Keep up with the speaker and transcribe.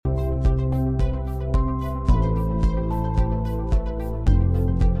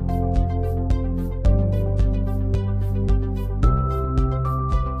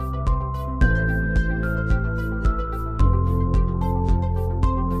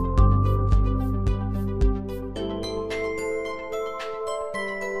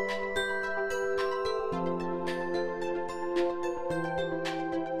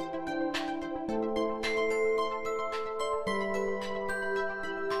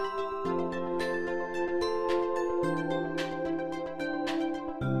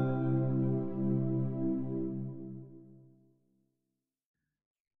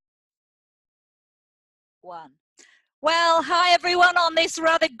Well, hi everyone on this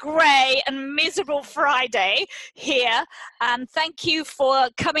rather grey and miserable Friday here. And thank you for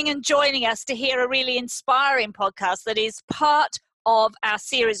coming and joining us to hear a really inspiring podcast that is part of our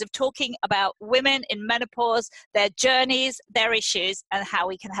series of talking about women in menopause, their journeys, their issues, and how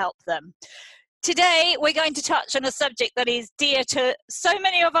we can help them. Today, we're going to touch on a subject that is dear to so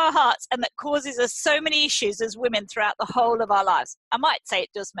many of our hearts and that causes us so many issues as women throughout the whole of our lives. I might say it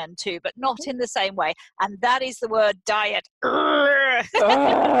does men too, but not in the same way. And that is the word diet. Indeed.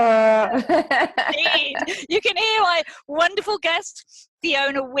 You can hear my wonderful guest,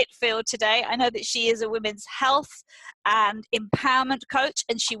 Fiona Whitfield, today. I know that she is a women's health and empowerment coach,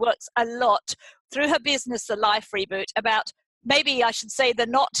 and she works a lot through her business, The Life Reboot, about maybe I should say the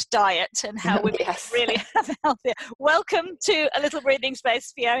not diet and how women really have healthier. Welcome to A Little Breathing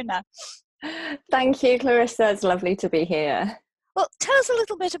Space, Fiona. Thank you, Clarissa. It's lovely to be here. Well, tell us a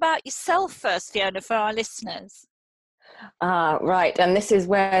little bit about yourself first, Fiona, for our listeners. Right. And this is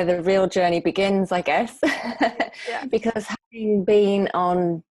where the real journey begins, I guess, because having been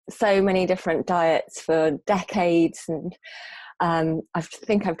on so many different diets for decades and I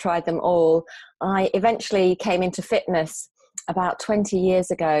think I've tried them all, I eventually came into fitness about 20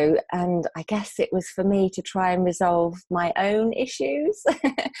 years ago, and I guess it was for me to try and resolve my own issues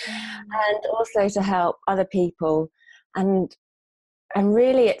and also to help other people, and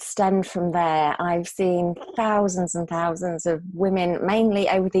really it stemmed from there. I've seen thousands and thousands of women, mainly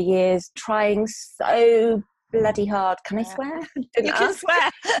over the years, trying so bloody hard. Can I swear? You can swear.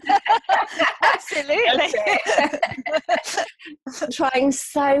 Absolutely. Trying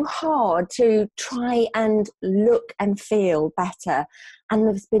so hard to try and look and feel better. And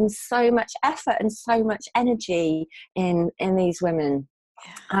there's been so much effort and so much energy in these women.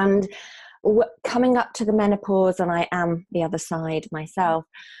 And coming up to the menopause, and I am the other side myself,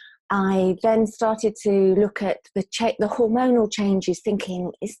 I then started to look at the hormonal changes,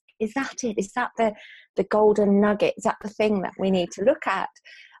 thinking, is that it? Is that the golden nugget? Is that the thing that we need to look at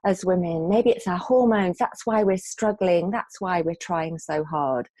as women? Maybe it's our hormones. That's why we're struggling. That's why we're trying so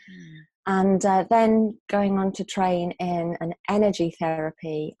hard. And then going on to train in an energy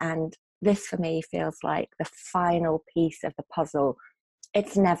therapy. And this for me feels like the final piece of the puzzle.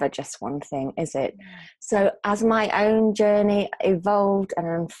 It's never just one thing, is it? So as my own journey evolved and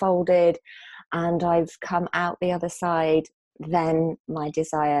unfolded and I've come out the other side, then my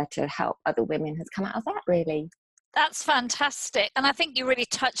desire to help other women has come out of that, really. That's fantastic. And I think you really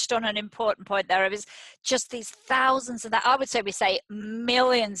touched on an important point there. It was just these thousands of that. I would say we say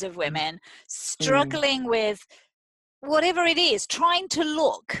millions of women struggling with whatever it is, trying to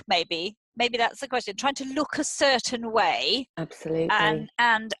look, maybe that's the question, trying to look a certain way. Absolutely. And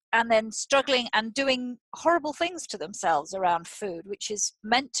then struggling and doing horrible things to themselves around food, which is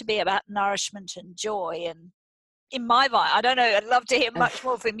meant to be about nourishment and joy. And in my mind, I don't know, I'd love to hear much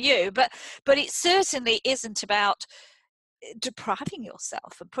more from you, but it certainly isn't about depriving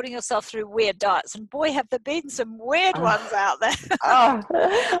yourself and putting yourself through weird diets. And boy, have there been some weird ones out there.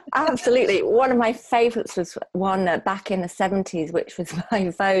 Absolutely. One of my favourites was one back in the 70s, which was by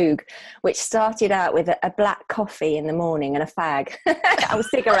Vogue, which started out with a black coffee in the morning and a fag. That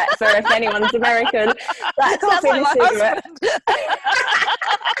was cigarettes, so if anyone's American. Black coffee and a cigarette.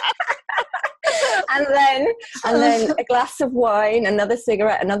 and then a glass of wine, another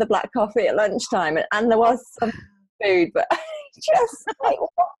cigarette, another black coffee at lunchtime, and there was some food, but just like,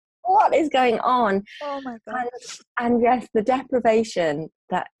 what is going on? Oh my God. And yes, the deprivation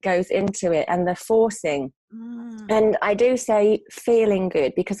that goes into it and the forcing. And I do say feeling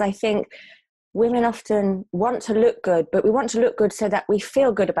good, because I think women often want to look good, but we want to look good so that we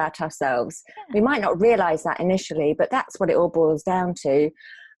feel good about ourselves. We might not realize that initially, but that's what it all boils down to.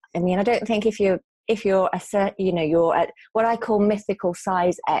 I mean, I don't think if you're you're at what I call mythical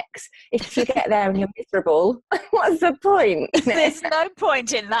size X, if you get there and you're miserable, what's the point? There's no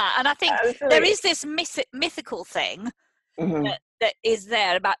point in that. And I think there is this mythical thing that is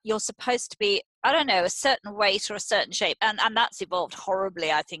there about you're supposed to be, I don't know, a certain weight or a certain shape. And that's evolved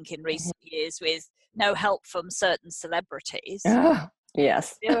horribly, I think, in recent years with no help from certain celebrities.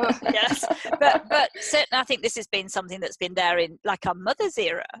 Yes. Yes. But certainly I think this has been something that's been there in like our mother's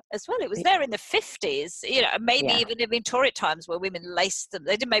era as well. It was there in the 50s, maybe even in Victorian times, where women laced them.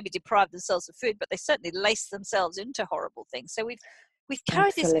 They didn't maybe deprive themselves of food, but they certainly laced themselves into horrible things. So we've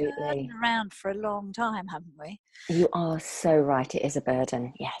carried this burden around for a long time, haven't we? You are so right. It is a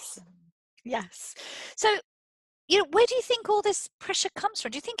burden. Yes. Yes. So, where do you think all this pressure comes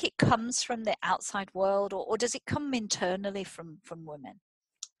from? Do you think it comes from the outside world, or does it come internally from women?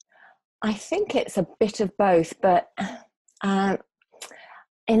 I think it's a bit of both, but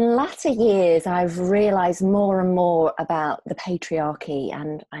In latter years, I've realised more and more about the patriarchy,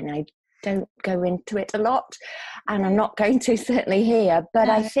 and I don't go into it a lot, and I'm not going to certainly here, but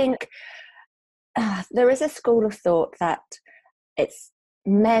I think there is a school of thought that it's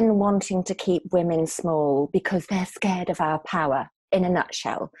men wanting to keep women small because they're scared of our power, in a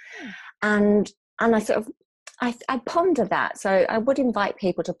nutshell. And I sort of I ponder that. So I would invite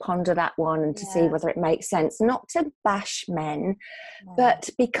people to ponder that one and to see whether it makes sense, not to bash men, but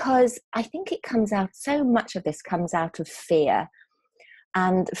because I think it comes out, so much of this comes out of fear,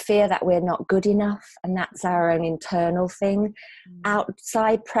 and fear that we're not good enough, and that's our own internal thing.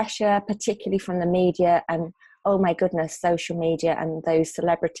 Outside pressure, particularly from the media, and oh my goodness, social media and those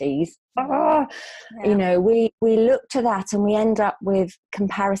celebrities. You know, we look to that and we end up with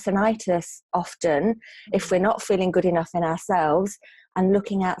comparisonitis often if we're not feeling good enough in ourselves, and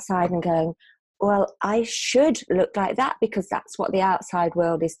looking outside and going, well, I should look like that because that's what the outside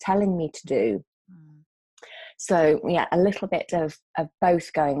world is telling me to do. So yeah, a little bit of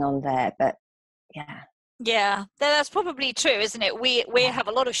both going on there, but yeah, that's probably true, isn't it? We have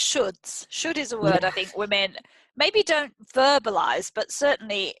a lot of shoulds. Should is a word I think women maybe don't verbalize, but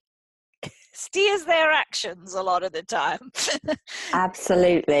certainly steers their actions a lot of the time.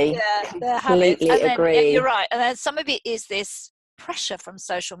 Absolutely. Their habits. Completely agree. You're right. And then some of it is this pressure from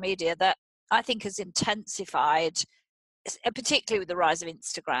social media that I think has intensified, particularly with the rise of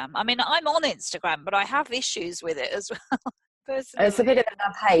Instagram. I mean, I'm on Instagram, but I have issues with it as well. Personally. It's a bit of a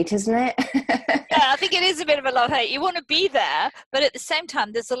love-hate, isn't it? I think it is a bit of a love-hate. You want to be there, but at the same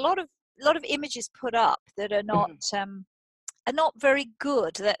time, there's a lot of images put up that are not very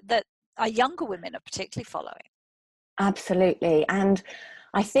good, that our younger women are particularly following. Absolutely. And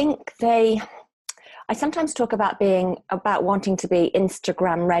I think I sometimes talk about wanting to be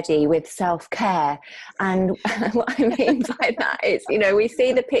Instagram ready with self-care. And what I mean by that is, you know, we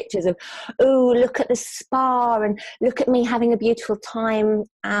see the pictures of, oh, look at the spa and look at me having a beautiful time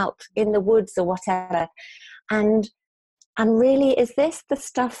out in the woods or whatever. And really, is this the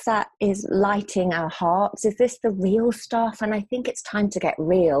stuff that is lighting our hearts? Is this the real stuff? And I think it's time to get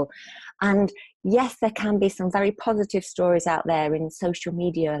real. And yes, there can be some very positive stories out there in social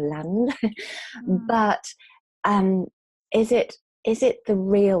media land, but is it the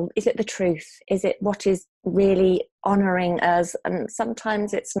real? Is it the truth? Is it what is really honouring us? And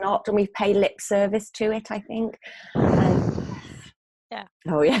sometimes it's not, and we pay lip service to it, I think. Yeah.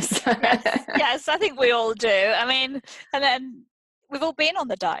 Oh, yes. Yes, I think we all do. I mean, and then we've all been on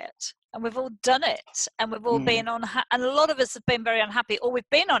the diet and we've all done it, and we've all been on, and a lot of us have been very unhappy, or we've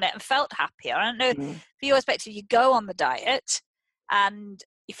been on it and felt happier. I don't know, for your perspective, you go on the diet and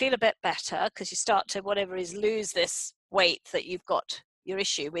you feel a bit better because you start to, whatever is, lose this weight that you've got your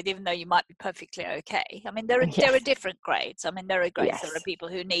issue with, even though you might be perfectly okay. I mean, there are different grades. I mean, there are grades. There are people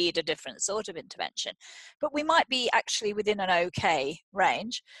who need a different sort of intervention, but we might be actually within an okay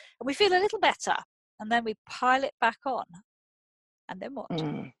range, and we feel a little better, and then we pile it back on, and then what?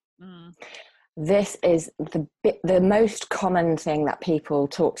 This is the most common thing that people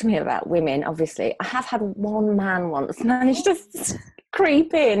talk to me about, women. Obviously, I have had one man once manage to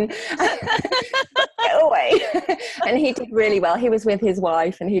creep in, get away, and he did really well. He was with his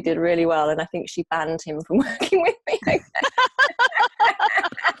wife, and he did really well. And I think she banned him from working with me again.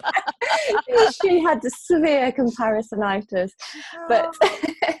 She had the severe comparisonitis, but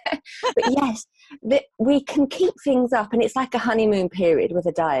yes, we can keep things up, and it's like a honeymoon period with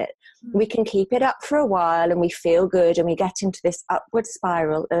a diet. We can keep it up for a while, and we feel good, and we get into this upward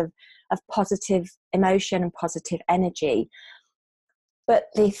spiral of positive emotion and positive energy. But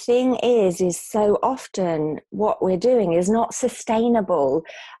the thing is so often what we're doing is not sustainable,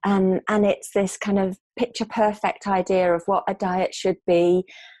 and it's this kind of picture perfect idea of what a diet should be.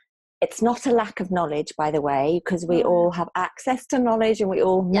 It's not a lack of knowledge, by the way, because we all have access to knowledge and we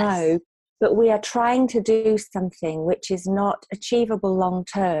all know, but we are trying to do something which is not achievable long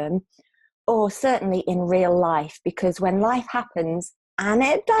term, or certainly in real life, because when life happens, and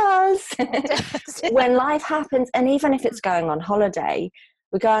it does, when life happens, and even if it's going on holiday,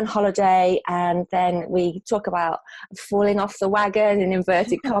 we go on holiday and then we talk about falling off the wagon in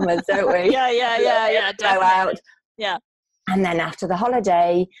inverted commas, don't we? Yeah, go out. Yeah. And then after the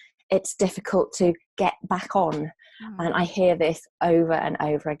holiday, it's difficult to get back on. And I hear this over and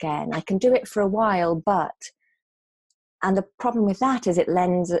over again. I can do it for a while, and the problem with that is it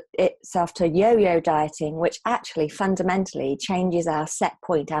lends itself to yo-yo dieting, which actually fundamentally changes our set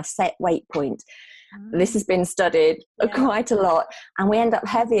point, our set weight point. This has been studied quite a lot, and we end up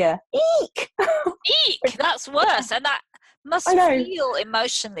heavier. Eek! Eek! That's worse, and that must feel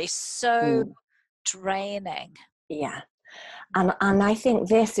emotionally so draining. Yeah. And I think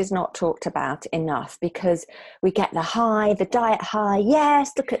this is not talked about enough, because we get the high, the diet high.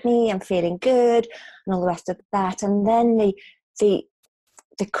 Yes, look at me, I'm feeling good, and all the rest of that. And then the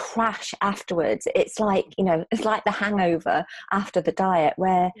crash afterwards. It's like, it's like the hangover after the diet,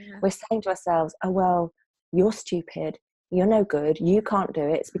 where we're saying to ourselves, oh, well, you're stupid. You're no good. You can't do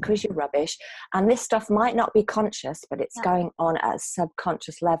it. It's because you're rubbish. And this stuff might not be conscious, but it's going on at a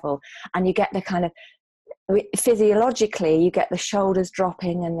subconscious level. And you get the kind of, physiologically, you get the shoulders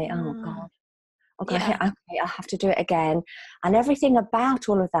dropping and oh God, okay, I have to do it again. And everything about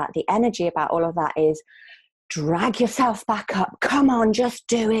all of that, the energy about all of that is, drag yourself back up. Come on, just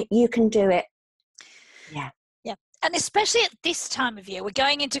do it. You can do it. Yeah. Yeah. And especially at this time of year, we're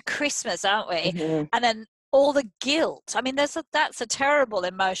going into Christmas, aren't we? Mm-hmm. And then all the guilt. I mean, that's a terrible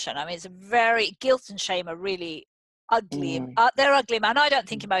emotion. I mean, guilt and shame are really ugly. They're ugly. And I don't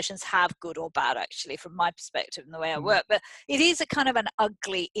think emotions have good or bad, actually, from my perspective and the way I work. But it is a kind of an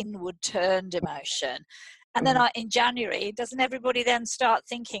ugly, inward turned emotion. And then in January, doesn't everybody then start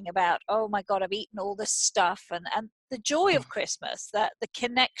thinking about, oh my God, I've eaten all this stuff, and the joy of Christmas, that the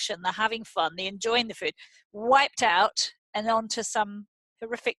connection, the having fun, the enjoying the food, wiped out and onto some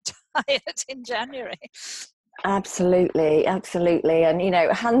horrific diet in January. Absolutely. And,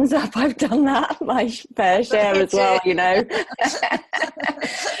 hands up, I've done that, my fair share as well,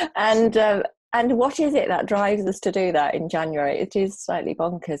 And what is it that drives us to do that in January? It is slightly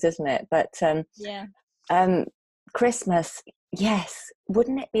bonkers, isn't it? But Christmas, yes.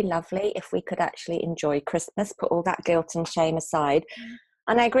 Wouldn't it be lovely if we could actually enjoy Christmas, put all that guilt and shame aside?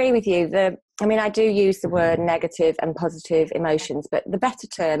 And I agree with you. I do use the word negative and positive emotions, but the better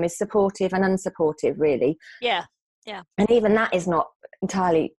term is supportive and unsupportive, really. Yeah. And even that is not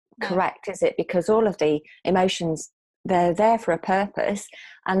entirely correct, is it? Because all of the emotions, they're there for a purpose,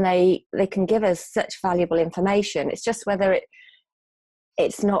 and they can give us such valuable information. It's just whether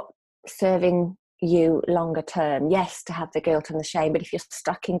it's not serving you longer term. Yes, to have the guilt and the shame, but if you're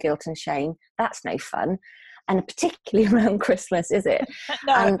stuck in guilt and shame, that's no fun, and particularly around Christmas, is it?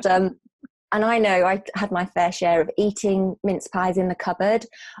 No. And I know I had my fair share of eating mince pies in the cupboard,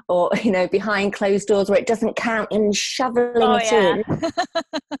 or behind closed doors where it doesn't count, and shoveling it in.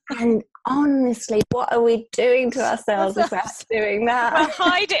 And honestly, what are we doing to ourselves if we're doing that?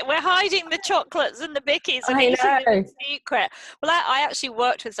 We're hiding the chocolates and the bickies and eating them in secret. Well, I actually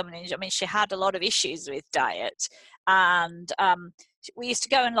worked with someone. I mean, she had a lot of issues with diet, and we used to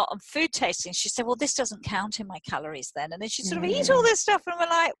go a lot on food tasting. She said, well, this doesn't count in my calories then. And then she'd sort of eat all this stuff, and we're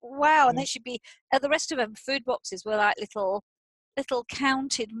like, wow. And then she'd be, the rest of her food boxes were like little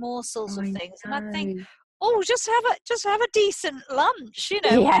counted morsels of things. And I think, just have a decent lunch,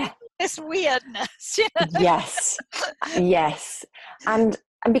 this weirdness. Yes. And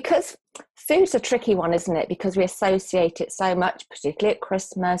because food's a tricky one, isn't it? Because we associate it so much, particularly at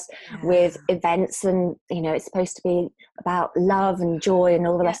Christmas, with events, and it's supposed to be about love and joy and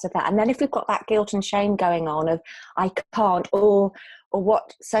all the rest of that. And then if we've got that guilt and shame going on of I can't, or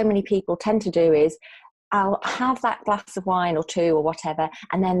what so many people tend to do is, I'll have that glass of wine or two or whatever,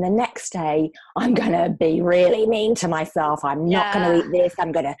 and then the next day I'm going to be really mean to myself. I'm not going to eat this.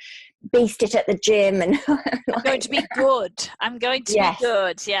 I'm going to beast it at the gym, and I'm going to be good. I'm going to be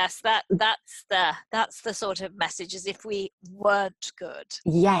good. Yes, that's the sort of message, as if we weren't good.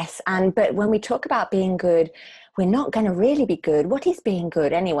 Yes, but when we talk about being good, we're not going to really be good. What is being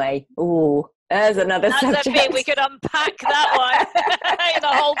good anyway? Ooh. There's another subject. That's a bit, we could unpack that one in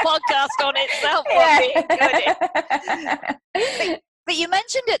a whole podcast on itself. But you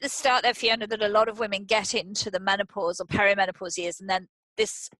mentioned at the start there, Fiona, that a lot of women get into the menopause or perimenopause years, and then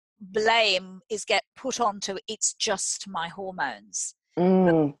this blame get put onto, it's just my hormones.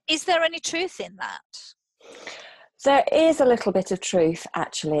 Is there any truth in that? There is a little bit of truth,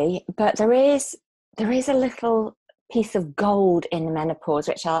 actually, but there is a little piece of gold in the menopause,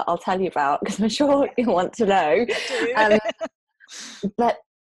 which I'll tell you about, because I'm sure you want to know. But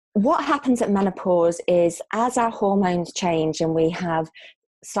what happens at menopause is, as our hormones change and we have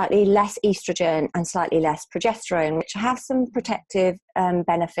slightly less estrogen and slightly less progesterone, which have some protective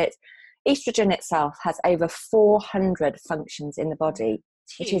benefits, estrogen itself has over 400 functions in the body,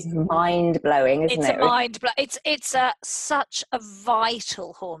 which is mind-blowing, isn't it? It's such a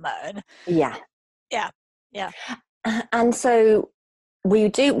vital hormone. Yeah. And so we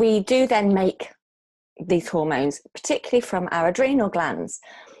do then make these hormones, particularly from our adrenal glands.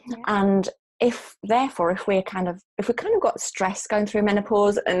 And if we kind of got stress going through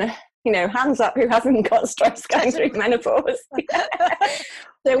menopause, and hands up who hasn't got stress going through menopause.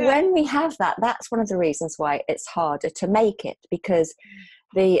 So when we have that, that's one of the reasons why it's harder to make it, because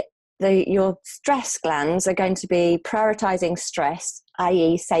the your stress glands are going to be prioritizing stress,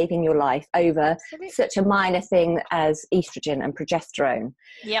 i.e. saving your life, over such a minor thing as estrogen and progesterone.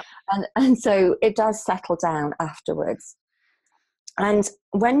 Yep. And so it does settle down afterwards. And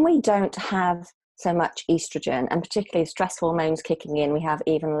when we don't have so much estrogen, and particularly stress hormones kicking in, we have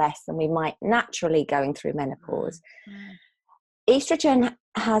even less than we might naturally going through menopause. Estrogen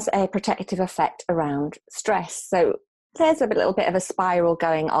has a protective effect around stress. So there's a little bit of a spiral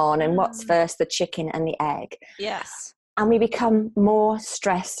going on, and what's first, the chicken and the egg? Yes. And we become more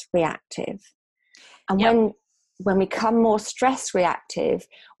stress reactive. And when we become more stress reactive,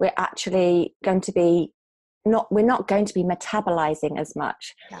 we're actually going to be we're not going to be metabolizing as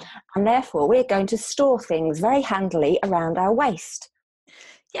much. No. And therefore we're going to store things very handily around our waist.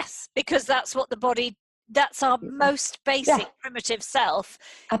 Yes, because that's what the body, that's our most basic primitive self.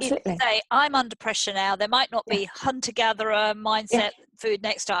 Absolutely. Say, I'm under pressure now. There might not be hunter-gatherer mindset food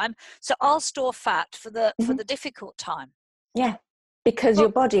next time. So I'll store fat for the difficult time. Yeah, because your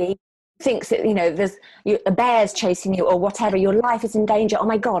body thinks that, there's a bear's chasing you or whatever, your life is in danger. Oh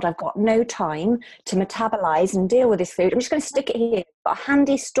my God, I've got no time to metabolize and deal with this food. I'm just going to stick it here. I've got a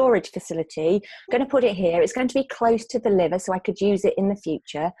handy storage facility. I'm going to put it here. It's going to be close to the liver so I could use it in the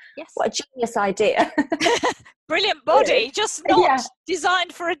future. Yes. What a genius idea. Brilliant body, just not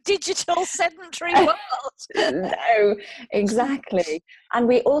designed for a digital sedentary world. No, exactly. And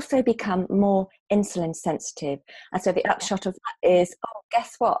we also become more insulin sensitive. And so the upshot of that is,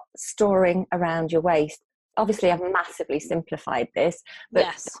 guess what? Storing around your waist. Obviously, I've massively simplified this,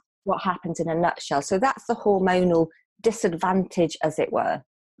 but what happens in a nutshell. So that's the hormonal disadvantage, as it were.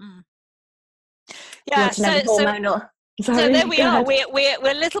 Yeah, so there we are. We're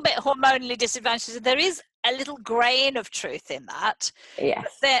a little bit hormonally disadvantaged. There is a little grain of truth in that. Yes.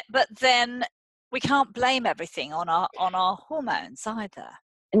 But then we can't blame everything on our hormones either.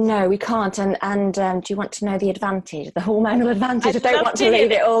 No, we can't. And do you want to know the advantage, the hormonal advantage? I don't want to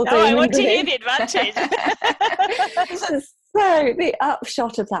leave it all. I want to hear the advantage. So the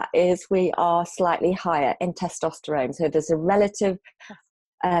upshot of that is we are slightly higher in testosterone. So there's a relative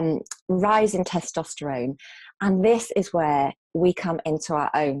rise in testosterone. And this is where we come into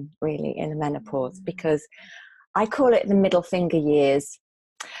our own, really, in the menopause, because I call it the middle finger years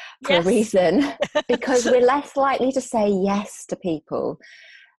for a reason, because we're less likely to say yes to people.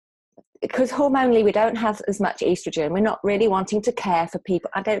 Because hormonally we don't have as much estrogen, we're not really wanting to care for people.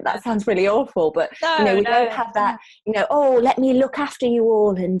 That sounds really awful, but we don't have that, let me look after you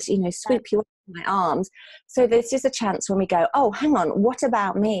all and, swoop you up in my arms. So there's just a chance when we go, oh, hang on, what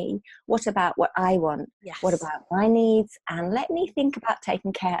about me? What about what I want? Yes. What about my needs? And let me think about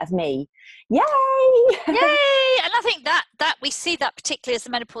taking care of me. Yay! Yay! And I think that we see that particularly as the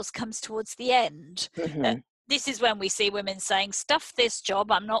menopause comes towards the end. This is when we see women saying, stuff this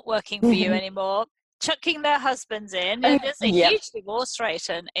job, I'm not working for you anymore, chucking their husbands in. And there's a huge divorce rate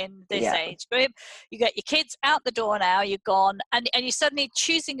in this age group. You get your kids out the door now, you're gone, and you're suddenly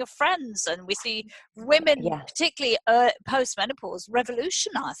choosing your friends. And we see women, particularly post-menopause,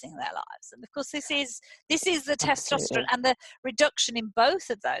 revolutionising their lives. And of course, this is the testosterone and the reduction in both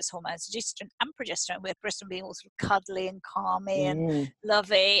of those hormones, estrogen and progesterone, with progesterone being all sort of cuddly and calmy and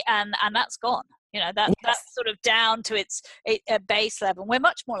lovey, and that's gone. That's sort of down to its base level. We're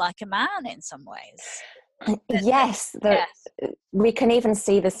much more like a man in some ways. Yes, we can even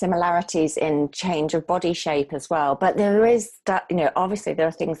see the similarities in change of body shape as well. But there is that, obviously there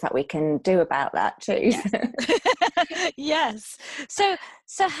are things that we can do about that too. Yes. So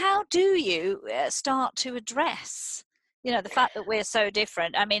how do you start to address, the fact that we're so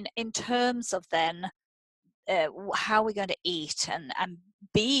different? I mean, in terms of then how we're going to eat and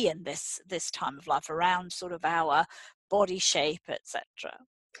be in this time of life around sort of our body shape, etc.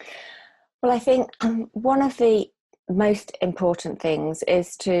 Well, I think one of the most important things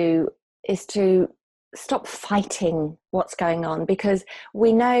is to stop fighting what's going on, because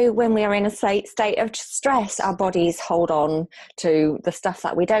we know when we are in a state of stress, our bodies hold on to the stuff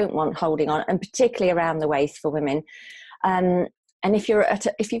that we don't want holding on, and particularly around the waist for women. And if you're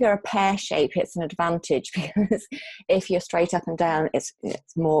a pear shape, it's an advantage, because if you're straight up and down, it's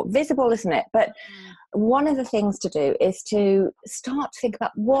more visible, isn't it? But one of the things to do is to start to think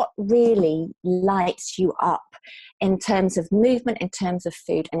about what really lights you up in terms of movement, in terms of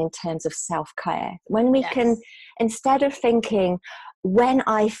food, and in terms of self-care. When we can, instead of thinking, when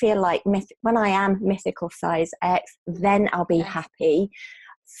I feel like when I am mythical size X, then I'll be happy.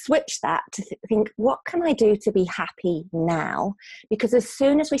 Switch that to think, what can I do to be happy now? Because as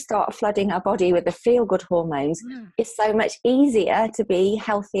soon as we start flooding our body with the feel-good hormones, it's so much easier to be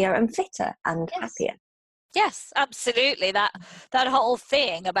healthier and fitter and happier. Yes, absolutely. That whole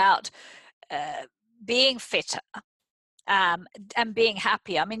thing about being fitter, and being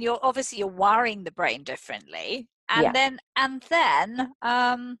happy. I mean, you're wiring the brain differently, and Yeah. then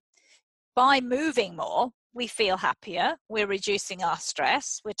by moving more, we feel happier. We're reducing our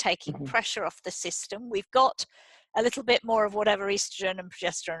stress. We're taking pressure off the system. We've got a little bit more of whatever estrogen and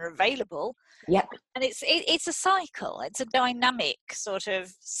progesterone are available. Yep. And it's a cycle. It's a dynamic sort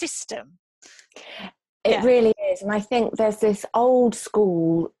of system. It really is. And I think there's this old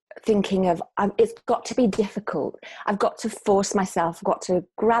school thinking of it's got to be difficult. I've got to force myself. I've got to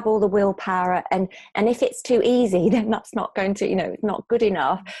grab all the willpower. And if it's too easy, then that's not going to, it's not good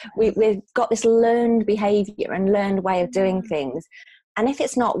enough. We've got this learned behavior and learned way of doing things. And if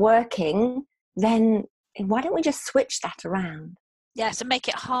it's not working, then why don't we just switch that around? Yeah, so make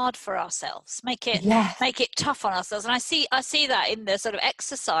it hard for ourselves, make it tough on ourselves. And I see that in the sort of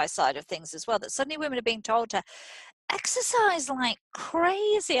exercise side of things as well, that suddenly women are being told to exercise like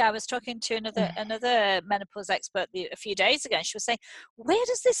crazy. I was talking to another menopause expert a few days ago, and she was saying, where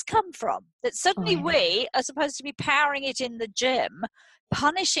does this come from? That suddenly we are supposed to be powering it in the gym,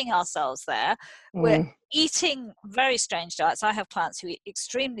 punishing ourselves there. We're eating very strange diets. I have clients who eat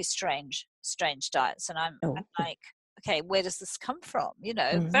extremely strange diets, and I'm like, okay, where does this come from?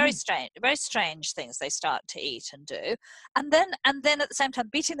 Very strange things they start to eat and do. And then at the same time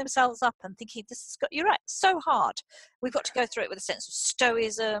beating themselves up and thinking, you're right, so hard. We've got to go through it with a sense of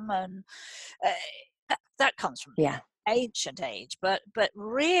stoicism, and that comes from ancient age. But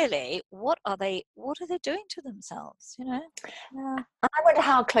really, what are they doing to themselves? I wonder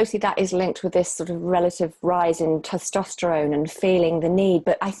how closely that is linked with this sort of relative rise in testosterone and feeling the need.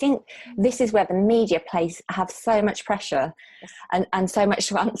 But I think this is where the media have so much pressure and so much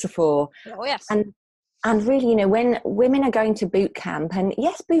to answer for. Oh yes. And really, when women are going to boot camp, and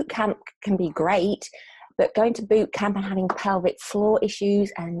yes, boot camp can be great, but going to boot camp and having pelvic floor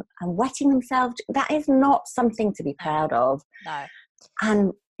issues and wetting themselves, that is not something to be proud of. No.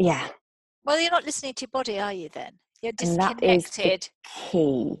 And well, you're not listening to your body, are you then? You're disconnected. And that is the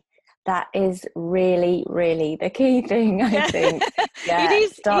key. That is really, really the key thing, I think.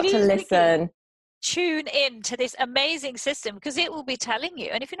 Start to listen. Tune in to this amazing system, because it will be telling you.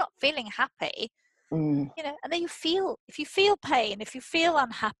 And if you're not feeling happy, and then if you feel pain, if you feel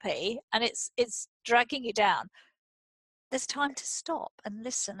unhappy, and it's dragging you down, there's time to stop and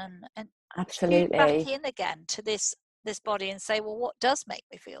listen and absolutely tune back in again to this body and say, well, what does make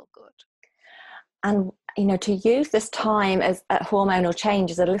me feel good? And to use this time as a hormonal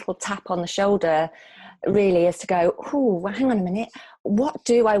change as a little tap on the shoulder, really, is to go, well, hang on a minute, what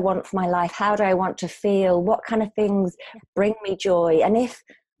do I want for my life? How do I want to feel? What kind of things bring me joy? And if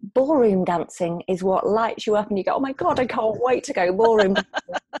ballroom dancing is what lights you up and you go, oh my God, I can't wait to go ballroom dancing,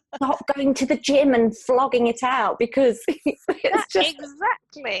 stop going to the gym and flogging it out, because it's just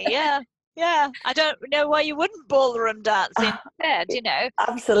exactly I don't know why you wouldn't ballroom dance instead.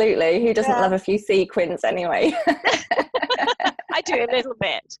 Absolutely, who doesn't love a few sequins anyway? I do a little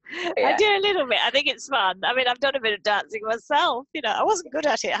bit. I think it's fun. I mean, I've done a bit of dancing myself. I wasn't good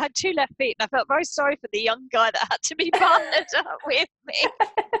at it. I had 2 left feet, and I felt very sorry for the young guy that had to be partnered up with me.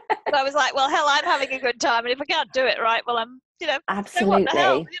 So I was like, well, hell, I'm having a good time, and if I can't do it right, well, I'm, absolutely. So what the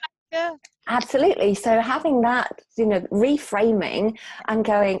hell? Absolutely. So having that, reframing and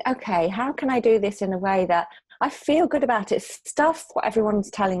going, okay, how can I do this in a way that I feel good about it? Stuff what everyone's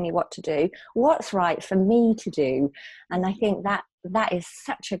telling me what to do, what's right for me to do. And I think that is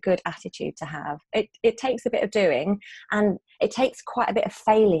such a good attitude to have. It takes a bit of doing, and it takes quite a bit of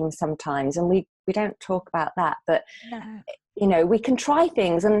failing sometimes. And we don't talk about that, but we can try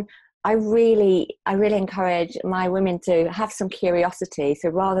things. And I really encourage my women to have some curiosity. So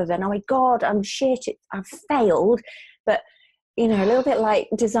rather than, oh my God, I'm shit, I've failed, but a little bit like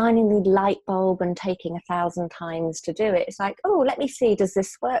designing the light bulb and taking 1,000 times to do it. It's like, oh, let me see, does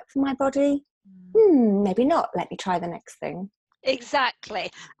this work for my body? Maybe not. Let me try the next thing. Exactly.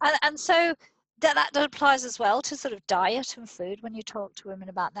 And so that applies as well to sort of diet and food when you talk to women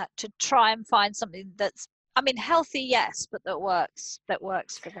about that, to try and find something that's, healthy, yes, but that works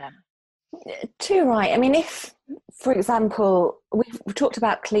for them. Too right. I mean, if, for example, we've talked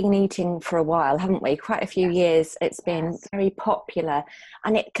about clean eating for a while, haven't we? Quite a few years it's been very popular,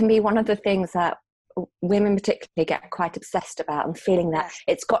 and it can be one of the things that women particularly get quite obsessed about, and feeling that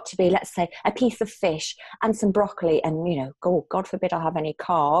it's got to be, let's say, a piece of fish and some broccoli, and God forbid I have any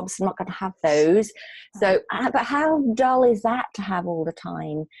carbs, I'm not going to have those. So but how dull is that to have all the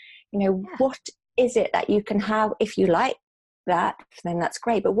time? What is it that you can have? If you like that, then that's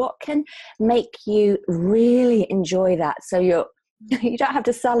great, but what can make you really enjoy that, so you're You don't have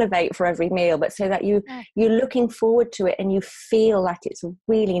to salivate for every meal, but so that you're looking forward to it and you feel like it's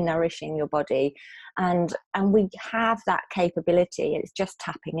really nourishing your body. And we have that capability. It's just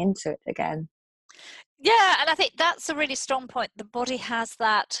tapping into it again. Yeah, and I think that's a really strong point. The body has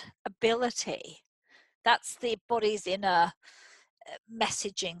that ability. That's the body's inner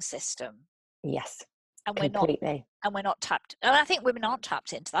messaging system. Yes, and completely. we're not tapped. And I think women aren't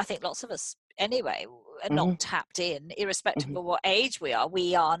tapped into that. I think lots of us anyway are not tapped in, irrespective of what age we are.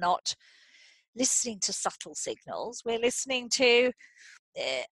 We are not listening to subtle signals. We're listening to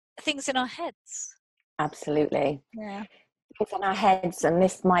things in our heads. Absolutely. Yeah. It's in our heads, and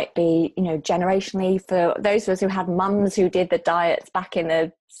this might be, generationally, for those of us who had mums who did the diets back in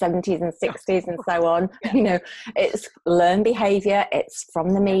the 70s and 60s and so on. It's learned behavior, it's from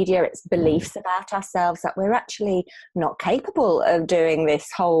the media, it's beliefs about ourselves that we're actually not capable of doing this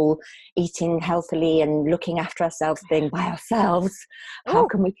whole eating healthily and looking after ourselves thing by ourselves. How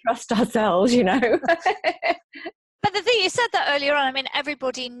can we trust ourselves? But the thing, you said that earlier on, I mean,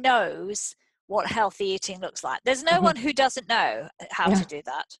 everybody knows what healthy eating looks like. There's no one who doesn't know how to do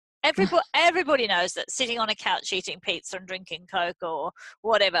that. Everybody knows that sitting on a couch eating pizza and drinking Coke or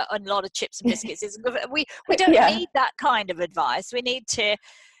whatever, and a lot of chips and biscuits isn't good. We don't need that kind of advice. We need to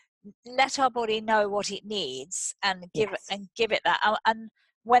let our body know what it needs and give it that. And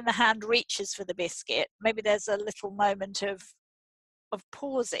when the hand reaches for the biscuit, maybe there's a little moment of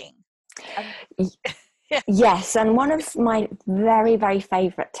pausing. Yes, and one of my very, very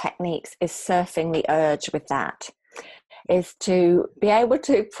favourite techniques is surfing the urge with that, is to be able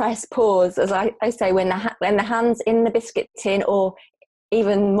to press pause, as I say, when the hand's in the biscuit tin, or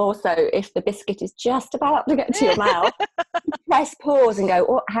even more so if the biscuit is just about to get to your mouth, press pause and go,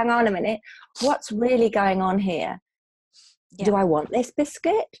 oh, hang on a minute, what's really going on here? Yeah. Do I want this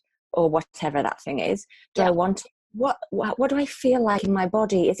biscuit? Or whatever that thing is. Do I want it? What do I feel like in my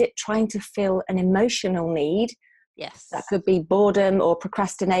body? Is it trying to fill an emotional need? Yes. That could be boredom or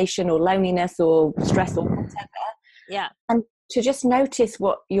procrastination or loneliness or stress or whatever. Yeah. And to just notice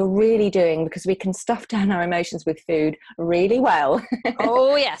what you're really doing, because we can stuff down our emotions with food really well.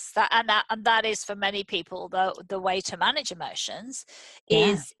 Oh yes, that is for many people the way to manage emotions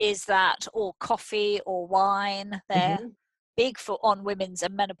is that, or coffee or wine. They're big on women's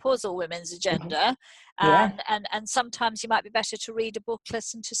and menopausal women's agenda, and sometimes you might be better to read a book,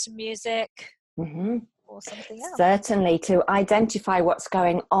 listen to some music, or something else. Certainly, to identify what's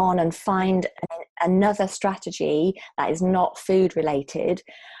going on and find another strategy that is not food related,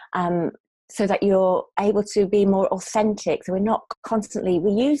 so that you're able to be more authentic. So we're not constantly,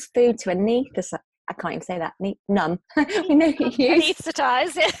 we use food to anesthetize. I can't even say that. Numb. We know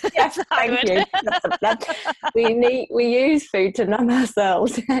anesthetize. Yes, thank you. We use food to numb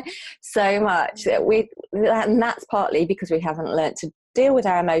ourselves so much and that's partly because we haven't learnt to deal with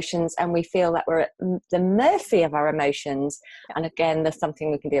our emotions, and we feel that we're at the mercy of our emotions. And again, there's something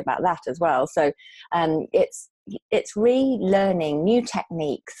we can do about that as well. So it's relearning new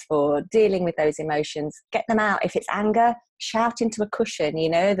techniques for dealing with those emotions. Get them out. If it's anger, shout into a cushion.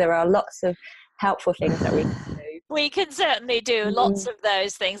 There are lots of helpful things that we can do. We can certainly do lots of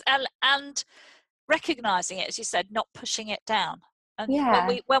those things, and recognizing it, as you said, not pushing it down. And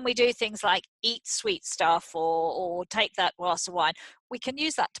when we do things like eat sweet stuff or take that glass of wine, we can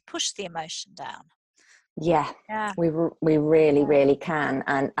use that to push the emotion down. We really, really can,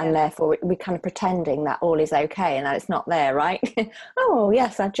 and therefore we're kind of pretending that all is okay and that it's not there, right? Oh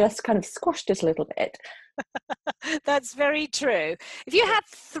yes, I just kind of squashed it a little bit. That's very true. If you had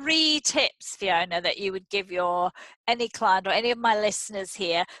 3 tips, Fiona, that you would give any client or any of my listeners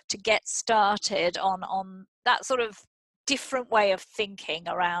here to get started on that sort of different way of thinking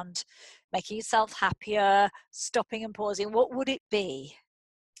around making yourself happier, stopping and pausing, what would it be?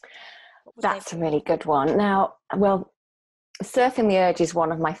 That's a really good one. Now, well, surfing the urge is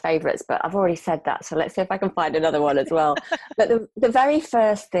one of my favorites, but I've already said that, so let's see if I can find another one as well. But the very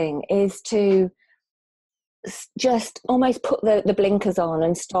first thing is to just almost put the blinkers on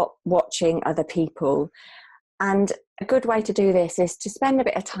and stop watching other people. And a good way to do this is to spend a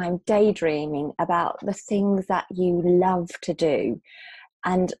bit of time daydreaming about the things that you love to do.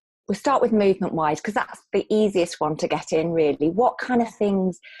 And we'll start with movement wise, because that's the easiest one to get in, really. What kind of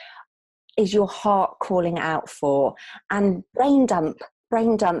things is your heart calling out for? And brain dump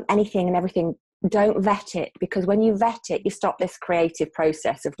anything and everything. Don't vet it, because when you vet it, you stop this creative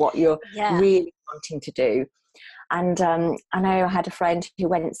process of what you're really wanting to do. And I know I had a friend who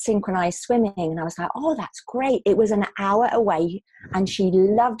went synchronized swimming, and I was like, oh, that's great. It was an hour away and she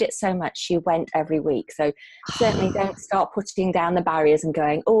loved it so much she went every week. So certainly don't start putting down the barriers and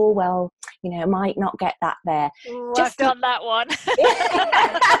going, oh, well, might not get that there. Ooh, I've done that one.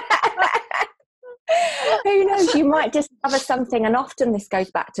 Who knows, you might discover something, and often this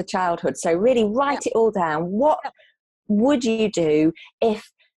goes back to childhood. So really write it all down. What would you do if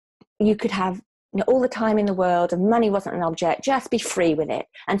you could have all the time in the world and money wasn't an object? Just be free with it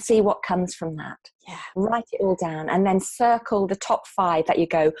and see what comes from that. Write it all down, and then circle the top 5 that you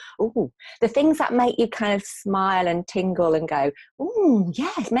go, oh, the things that make you kind of smile and tingle and go, oh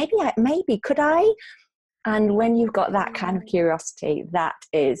yes, maybe could I? And when you've got that kind of curiosity, that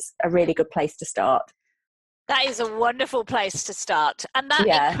is a really good place to start. That is a wonderful place to start. And that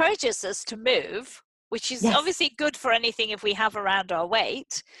encourages us to move, which is obviously good for anything if we have around our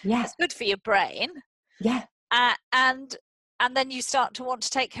weight. It's good for your brain. And then you start to want to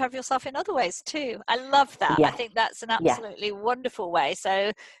take care of yourself in other ways too. I love that. I think that's an absolutely wonderful way.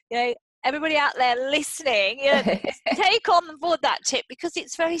 So, everybody out there listening, take on board that tip, because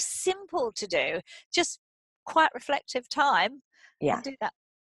it's very simple to do. Just quite reflective time. And do that.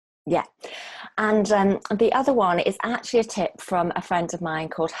 And the other one is actually a tip from a friend of mine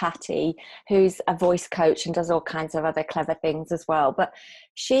called Hattie, who's a voice coach and does all kinds of other clever things as well. But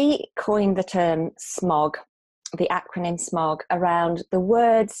she coined the term SMOG, the acronym SMOG, around the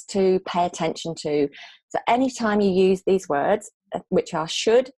words to pay attention to. So anytime you use these words, which are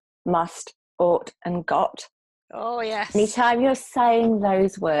should, must, ought, and got. Oh, yes. Anytime you're saying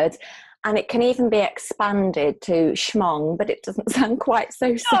those words, and it can even be expanded to schmong, but it doesn't sound quite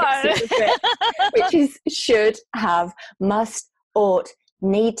so sexy, which is should, have, must, ought,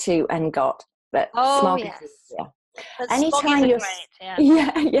 need to, and got. But smog is, anytime you're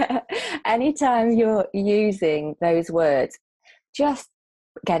great, anytime you're using those words, just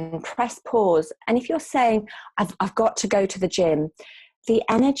again press pause. And if you're saying I've got to go to the gym, the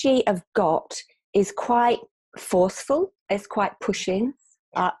energy of got is quite forceful, it's quite pushing.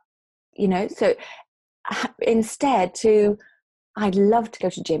 So instead I'd love to go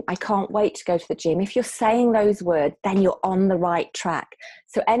to the gym, I can't wait to go to the gym. If you're saying those words, then you're on the right track.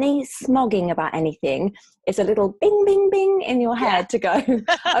 So any smogging about anything is a little bing, bing, bing in your head to go,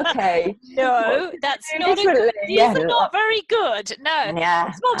 okay. No, that's not these are not very good.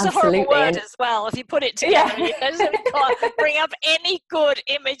 No. Smog's a horrible word as well, if you put it together. You can't bring up any good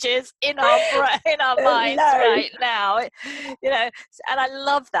images in our minds right now. And I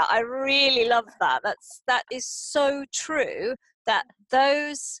love that. I really love that. That is so true, that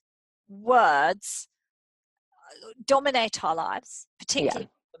those words dominate our lives, particularly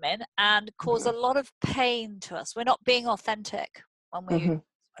women, and cause a lot of pain to us. We're not being authentic when we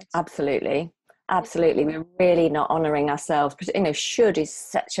Absolutely. We're really not honouring ourselves. Should is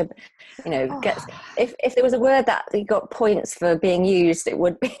such a, if there was a word that you got points for being used, it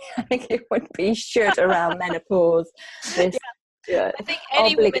would be, I think it would be should around menopause. I think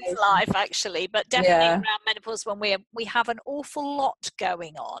any woman's life, actually, but definitely around menopause, when we have an awful lot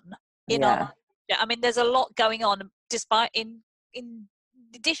going on in our life. I mean, there's a lot going on, despite in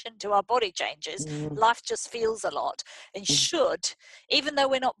addition to our body changes, life just feels a lot, and should, even though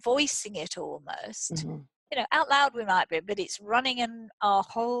we're not voicing it almost, out loud we might be, but it's running in our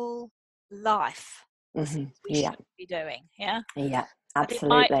whole life. We should be doing.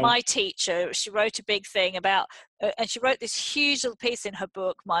 Absolutely. My teacher, she wrote a big thing about, and she wrote this huge little piece in her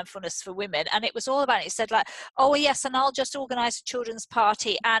book, Mindfulness for Women, and it was all about it. It said, like, oh yes, and I'll just organise a children's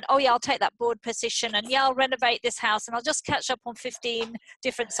party, and oh yeah, I'll take that board position, and yeah, I'll renovate this house, and I'll just catch up on 15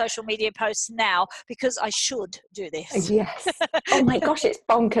 different social media posts now because I should do this. Yes. Oh my gosh, it's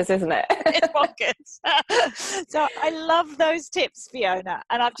bonkers, isn't it? It's bonkers. So I love those tips, Fiona,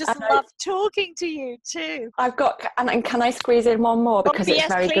 and I've just loved talking to you too. I've got, and can I squeeze in one more, because it's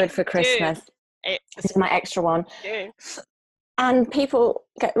very good for Christmas. It's my extra one. And people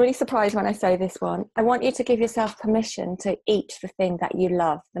get really surprised when I say this one. I want you to give yourself permission to eat the thing that you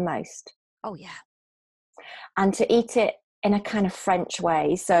love the most. Oh yeah. And to eat it in a kind of French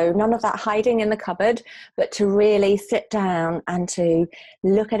way. So none of that hiding in the cupboard, but to really sit down and to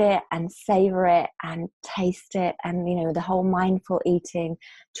look at it and savor it and taste it, and the whole mindful eating,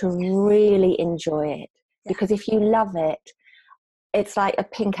 to really enjoy it. Because if you love it, it's like a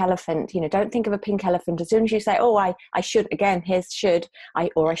pink elephant. Don't think of a pink elephant. As soon as you say, oh, I should, again, here's should,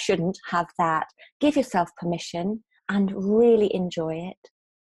 or I shouldn't have that, give yourself permission and really enjoy it.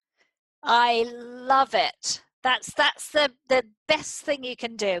 I love it. That's the best thing you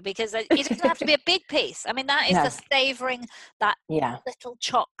can do, because it doesn't have to be a big piece. I mean, that is No. the savouring that little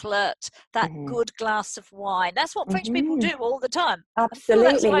chocolate, that good glass of wine. That's what French people do all the time.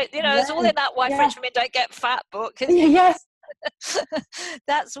 Absolutely. That's why, it's all in that Why French Women Don't Get Fat book. Yes.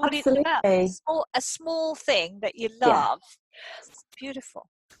 That's what it's about. A small thing that you love. It's beautiful.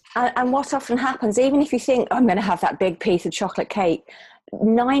 And what often happens, even if you think, I'm going to have that big piece of chocolate cake,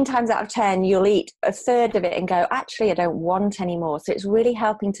 9 times out of 10, you'll eat a third of it and go, actually, I don't want any more. So it's really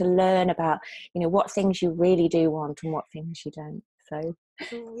helping to learn about, what things you really do want and what things you don't. So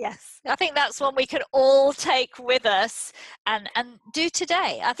yes, I think that's one we can all take with us and do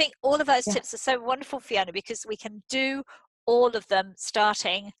today. I think all of those tips are so wonderful, Fiona, because we can do all of them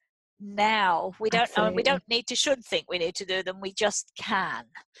starting now. We don't need to think we need to do them. We just can.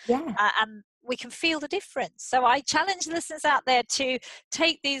 And we can feel the difference. So I challenge listeners out there to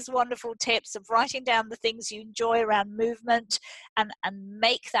take these wonderful tips of writing down the things you enjoy around movement and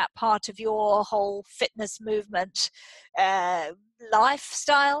make that part of your whole fitness movement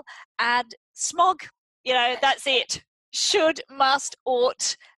lifestyle. Add smog, that's it. Should, must,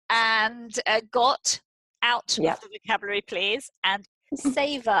 ought, and got out of the vocabulary, please. And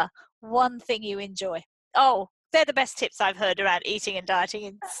savor one thing you enjoy. Oh, they're the best tips I've heard around eating and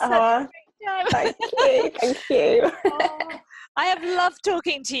dieting. Thank you. I have loved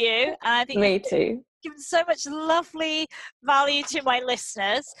talking to you. And I think me too. Given so much lovely value to my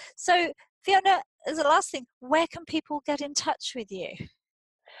listeners. So, Fiona, as a last thing, where can people get in touch with you?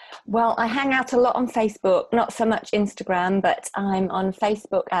 Well, I hang out a lot on Facebook, not so much Instagram, but I'm on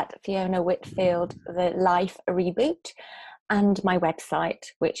Facebook at Fiona Whitfield, The Life Reboot, and my website,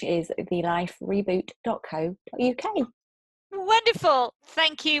 which is thelifereboot.co.uk. Wonderful.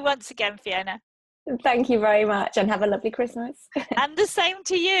 Thank you once again, Fiona. Thank you very much, and have a lovely Christmas. And the same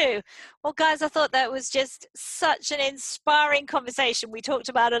to you. Well, guys, I thought that was just such an inspiring conversation. We talked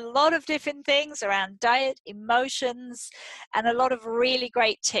about a lot of different things around diet, emotions, and a lot of really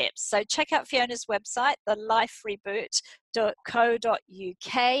great tips. So check out Fiona's website,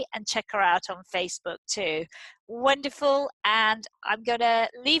 thelifereboot.co.uk, and check her out on Facebook too. Wonderful. And I'm going to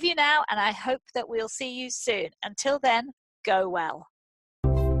leave you now, and I hope that we'll see you soon. Until then, go well.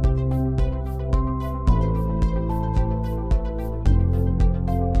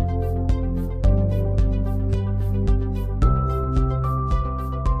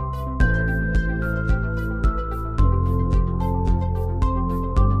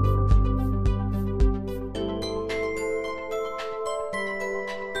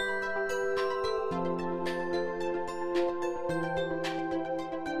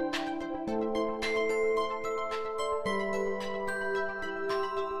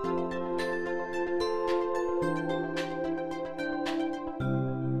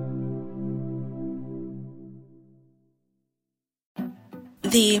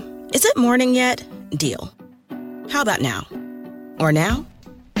 The "is it morning yet?" deal. How about now? Or now?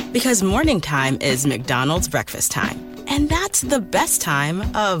 Because morning time is McDonald's breakfast time. And that's the best time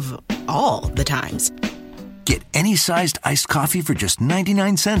of all the times. Get any sized iced coffee for just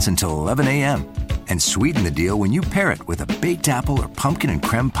 99 cents until 11 a.m. And sweeten the deal when you pair it with a baked apple or pumpkin and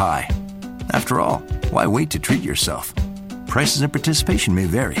creme pie. After all, why wait to treat yourself? Prices and participation may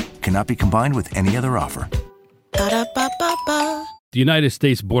vary. Cannot be combined with any other offer. Ba-da-ba-ba-ba. The United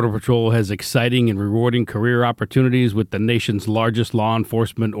States Border Patrol has exciting and rewarding career opportunities with the nation's largest law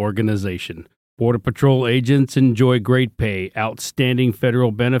enforcement organization. Border Patrol agents enjoy great pay, outstanding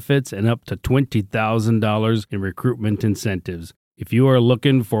federal benefits, and up to $20,000 in recruitment incentives. If you are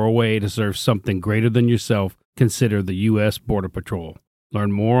looking for a way to serve something greater than yourself, consider the U.S. Border Patrol.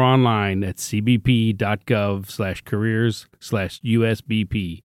 Learn more online at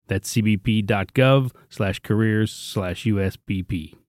cbp.gov/careers/USBP. That's cbp.gov/careers/USBP.